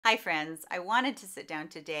Hi friends, I wanted to sit down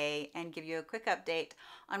today and give you a quick update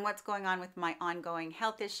on what's going on with my ongoing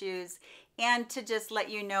health issues and to just let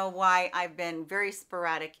you know why I've been very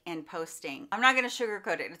sporadic in posting. I'm not going to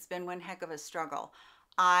sugarcoat it. It's been one heck of a struggle.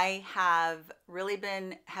 I have really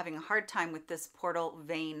been having a hard time with this portal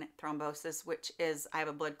vein thrombosis, which is I have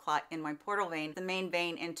a blood clot in my portal vein, the main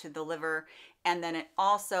vein into the liver, and then it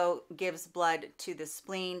also gives blood to the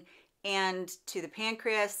spleen and to the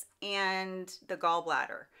pancreas and the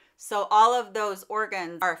gallbladder. So all of those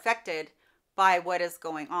organs are affected by what is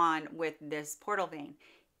going on with this portal vein.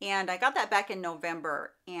 And I got that back in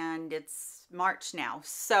November and it's March now.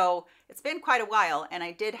 So it's been quite a while, and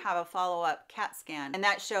I did have a follow-up CAT scan, and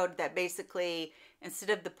that showed that basically instead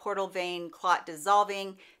of the portal vein clot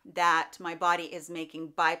dissolving, that my body is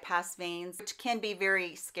making bypass veins, which can be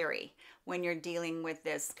very scary when you're dealing with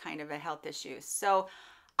this kind of a health issue. So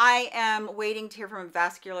I am waiting to hear from a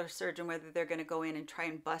vascular surgeon whether they're going to go in and try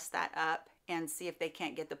and bust that up and see if they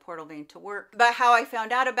can't get the portal vein to work. But how I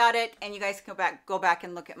found out about it, and you guys can go back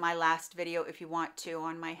and look at my last video if you want to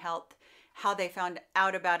on my health. How they found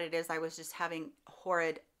out about it is I was just having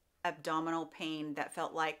horrid abdominal pain that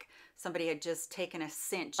felt like somebody had just taken a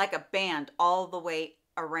cinch, like a band, all the way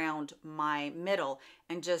around my middle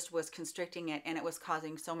and just was constricting it, and it was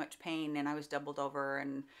causing so much pain, and I was doubled over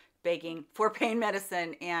and begging for pain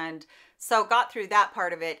medicine. And so got through that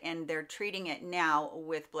part of it, and they're treating it now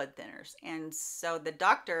with blood thinners. And so the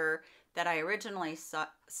doctor that I originally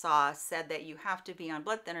saw said that you have to be on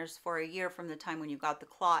blood thinners for a year from the time when you got the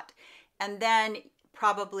clot, and then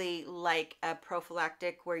probably like a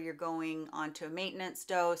prophylactic where you're going onto a maintenance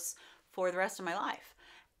dose for the rest of my life.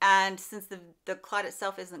 And since the clot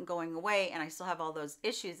itself isn't going away and I still have all those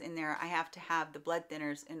issues in there, I have to have the blood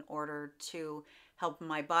thinners in order to help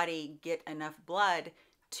my body get enough blood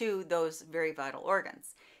to those very vital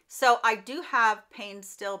organs. So I do have pain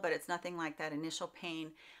still, but it's nothing like that initial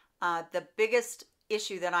pain. The biggest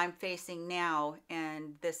issue that I'm facing now,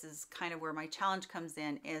 and this is kind of where my challenge comes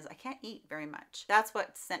in, is I can't eat very much. That's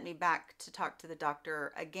what sent me back to talk to the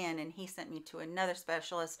doctor again, and he sent me to another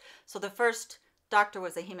specialist. So the first doctor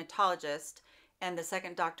was a hematologist, and the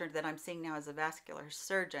second doctor that I'm seeing now is a vascular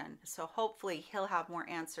surgeon. So hopefully he'll have more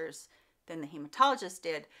answers than the hematologist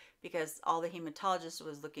did, because all the hematologist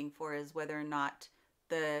was looking for is whether or not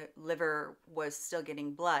the liver was still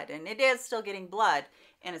getting blood. And it is still getting blood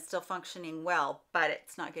and it's still functioning well, but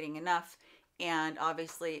it's not getting enough. And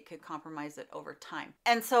obviously it could compromise it over time.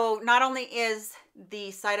 And so not only is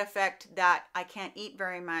the side effect that I can't eat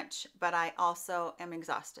very much, but I also am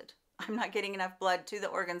exhausted. I'm not getting enough blood to the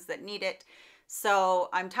organs that need it. So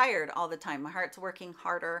I'm tired all the time. My heart's working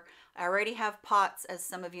harder. I already have POTS, as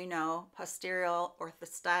some of you know, Postural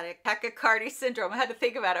Orthostatic Tachycardia syndrome. I had to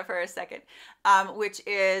think about it for a second, which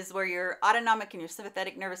is where your autonomic and your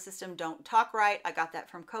sympathetic nervous system don't talk right. I got that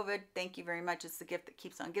from COVID. Thank you very much. It's the gift that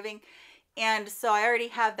keeps on giving. And so I already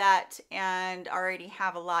have that and already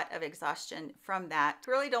have a lot of exhaustion from that.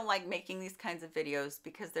 I really don't like making these kinds of videos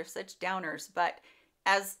because they're such downers, but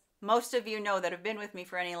as most of you know that have been with me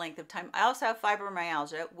for any length of time, I also have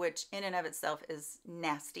fibromyalgia, which in and of itself is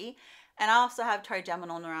nasty. And I also have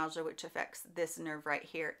trigeminal neuralgia, which affects this nerve right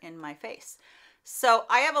here in my face. So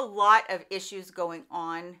I have a lot of issues going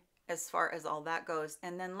on as far as all that goes.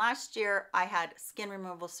 And then last year I had skin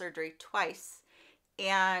removal surgery twice,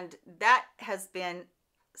 and that has been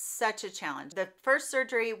such a challenge. The first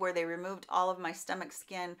surgery where they removed all of my stomach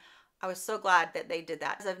skin, I was so glad that they did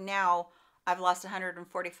that. As of now, I've lost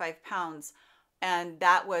 145 pounds, and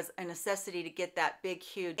that was a necessity to get that big,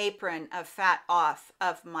 huge apron of fat off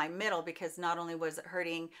of my middle, because not only was it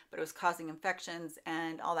hurting, but it was causing infections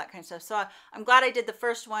and all that kind of stuff. So I'm glad I did the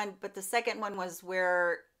first one, but the second one was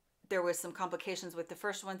where there was some complications with the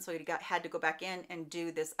first one, so had to go back in and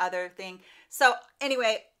do this other thing. So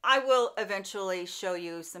anyway, I will eventually show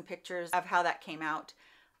you some pictures of how that came out.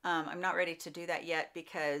 I'm not ready to do that yet,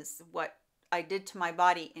 because what I did to my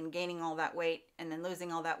body in gaining all that weight and then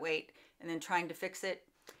losing all that weight and then trying to fix it.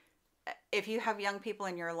 If you have young people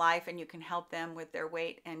in your life and you can help them with their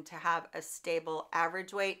weight and to have a stable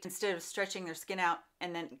average weight instead of stretching their skin out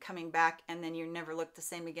and then coming back and then you never look the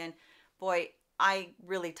same again. Boy, I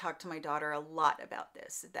really talked to my daughter a lot about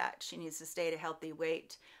this, that she needs to stay at a healthy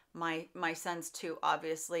weight. My sons too,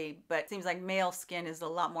 obviously, but it seems like male skin is a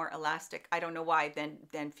lot more elastic. I don't know why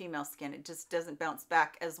than female skin. It just doesn't bounce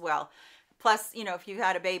back as well. Plus, you know, if you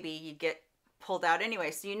had a baby, you get pulled out anyway.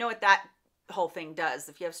 So you know what that whole thing does.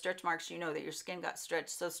 If you have stretch marks, you know that your skin got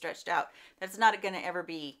stretched out. That's not going to ever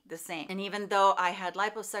be the same. And even though I had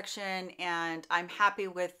liposuction and I'm happy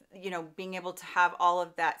with, being able to have all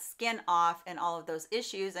of that skin off and all of those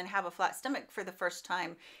issues and have a flat stomach for the first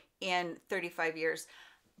time in 35 years,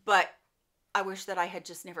 but I wish that I had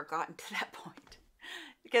just never gotten to that point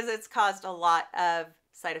because it's caused a lot of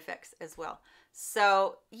side effects as well.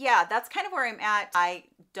 So yeah, that's kind of where I'm at. I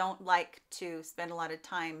don't like to spend a lot of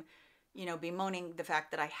time bemoaning the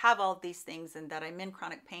fact that I have all these things and that I'm in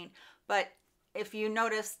chronic pain. But if you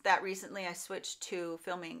notice that recently I switched to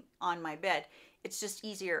filming on my bed, it's just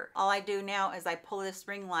easier. All I do now is I pull this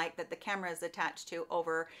ring light that the camera is attached to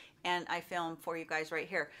over and I film for you guys right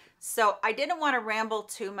here. So I didn't want to ramble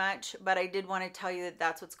too much, but I did want to tell you that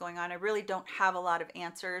that's what's going on. I really don't have a lot of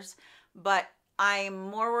answers, but I'm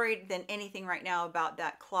more worried than anything right now about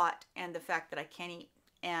that clot and the fact that I can't eat.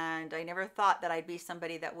 And I never thought that I'd be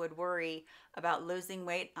somebody that would worry about losing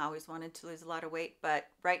weight. I always wanted to lose a lot of weight, but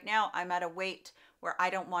right now I'm at a weight where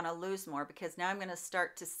I don't want to lose more because now I'm going to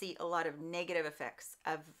start to see a lot of negative effects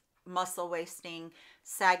of muscle wasting,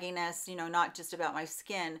 sagginess, not just about my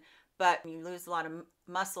skin, but you lose a lot of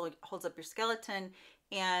muscle, it holds up your skeleton,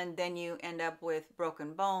 and then you end up with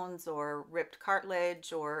broken bones or ripped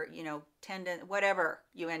cartilage or, tendon, whatever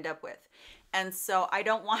you end up with. And so I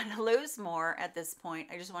don't want to lose more at this point.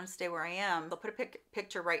 I just want to stay where I am. I'll put a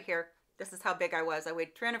picture right here. This is how big I was. I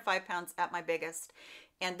weighed 305 pounds at my biggest.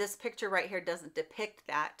 And this picture right here doesn't depict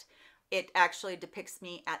that. It actually depicts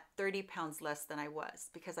me at 30 pounds less than I was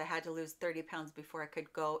because I had to lose 30 pounds before I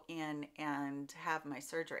could go in and have my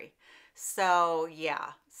surgery. So yeah,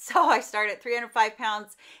 so I started at 305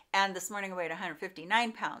 pounds and this morning I weighed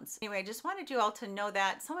 159 pounds. Anyway, I just wanted you all to know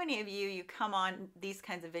that so many of you come on these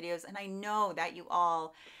kinds of videos and I know that you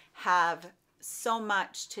all have so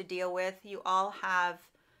much to deal with. You all have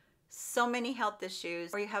so many health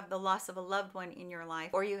issues, or you have the loss of a loved one in your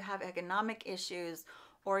life, or you have economic issues,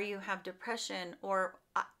 or you have depression, or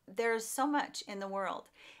there's so much in the world.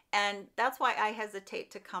 And that's why I hesitate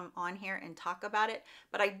to come on here and talk about it.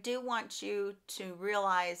 But I do want you to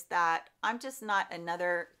realize that I'm just not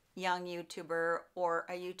another young YouTuber or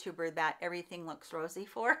a YouTuber that everything looks rosy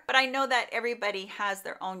for. But I know that everybody has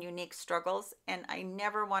their own unique struggles. And I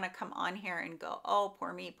never want to come on here and go, oh,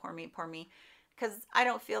 poor me, poor me, poor me. Because I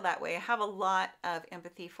don't feel that way. I have a lot of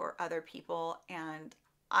empathy for other people and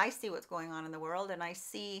I see what's going on in the world and I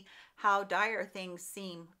see how dire things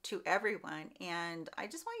seem to everyone. And I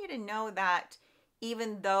just want you to know that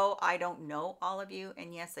even though I don't know all of you,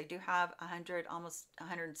 and yes, I do have almost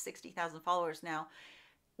 160,000 followers now,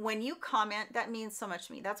 when you comment, that means so much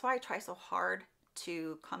to me. That's why I try so hard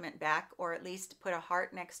to comment back, or at least put a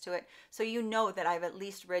heart next to it, so you know that I've at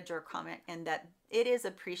least read your comment and that it is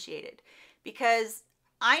appreciated. Because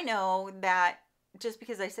I know that just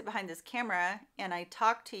because I sit behind this camera and I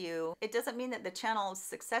talk to you, it doesn't mean that the channel's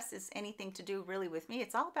success is anything to do really with me.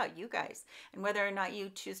 It's all about you guys and whether or not you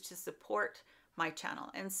choose to support my channel.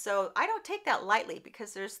 And so I don't take that lightly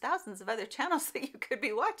because there's thousands of other channels that you could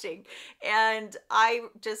be watching. And I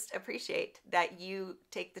just appreciate that you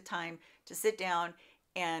take the time to sit down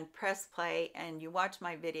and press play and you watch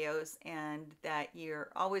my videos and that you're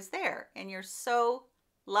always there and you're so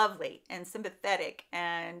lovely and sympathetic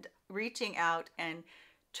and reaching out and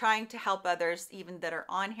trying to help others even that are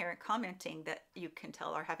on here and commenting that you can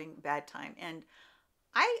tell are having a bad time. And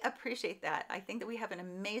I appreciate that. I think that we have an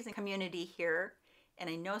amazing community here. And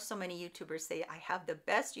I know so many YouTubers say I have the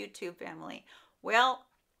best YouTube family. Well,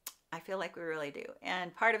 I feel like we really do.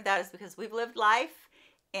 And part of that is because we've lived life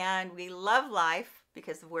and we love life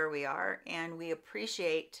because of where we are. And we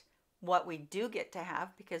appreciate what we do get to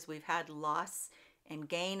have because we've had loss and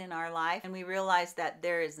gain in our life. And we realize that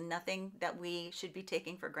there is nothing that we should be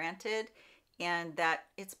taking for granted and that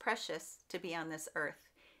it's precious to be on this earth.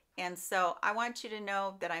 And so I want you to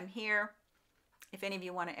know that I'm here. If any of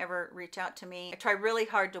you want to ever reach out to me, I try really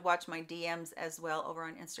hard to watch my DMs as well over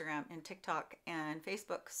on Instagram and TikTok and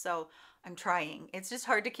Facebook. So I'm trying. It's just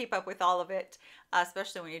hard to keep up with all of it,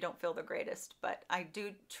 especially when you don't feel the greatest. But I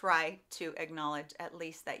do try to acknowledge at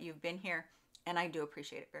least that you've been here. And I do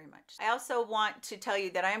appreciate it very much. I also want to tell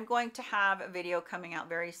you that I am going to have a video coming out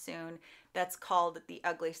very soon that's called The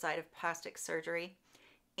Ugly Side of Plastic Surgery.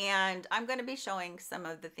 And I'm going to be showing some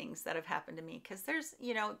of the things that have happened to me because there's,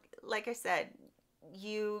 like I said,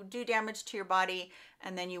 you do damage to your body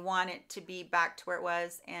and then you want it to be back to where it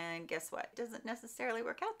was. And guess what? It doesn't necessarily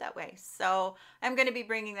work out that way. So I'm going to be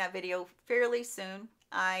bringing that video fairly soon.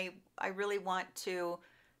 I really want to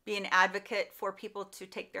be an advocate for people to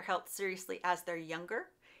take their health seriously as they're younger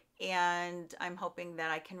and I'm hoping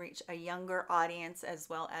that I can reach a younger audience as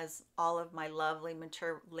well as all of my lovely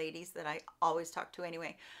mature ladies that I always talk to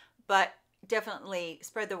anyway. But definitely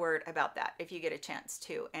spread the word about that if you get a chance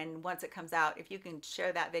to. And once it comes out, if you can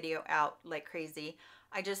share that video out like crazy,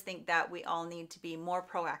 I just think that we all need to be more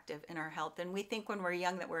proactive in our health. And we think when we're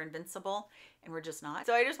young that we're invincible, and we're just not.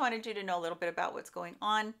 So I just wanted you to know a little bit about what's going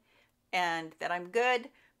on and that I'm good,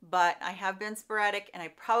 but I have been sporadic, and I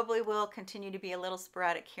probably will continue to be a little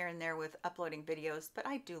sporadic here and there with uploading videos. But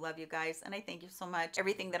I do love you guys, and I thank you so much.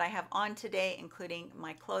 Everything that I have on today, including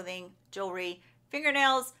my clothing, jewelry,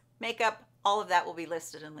 fingernails, makeup, all of that will be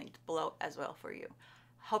listed and linked below as well for you.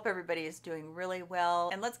 Hope everybody is doing really well,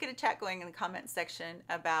 and let's get a chat going in the comment section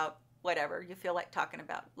about whatever you feel like talking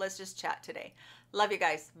about. Let's just chat today. Love you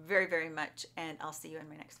guys very, very much, and I'll see you in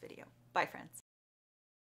my next video. Bye, friends.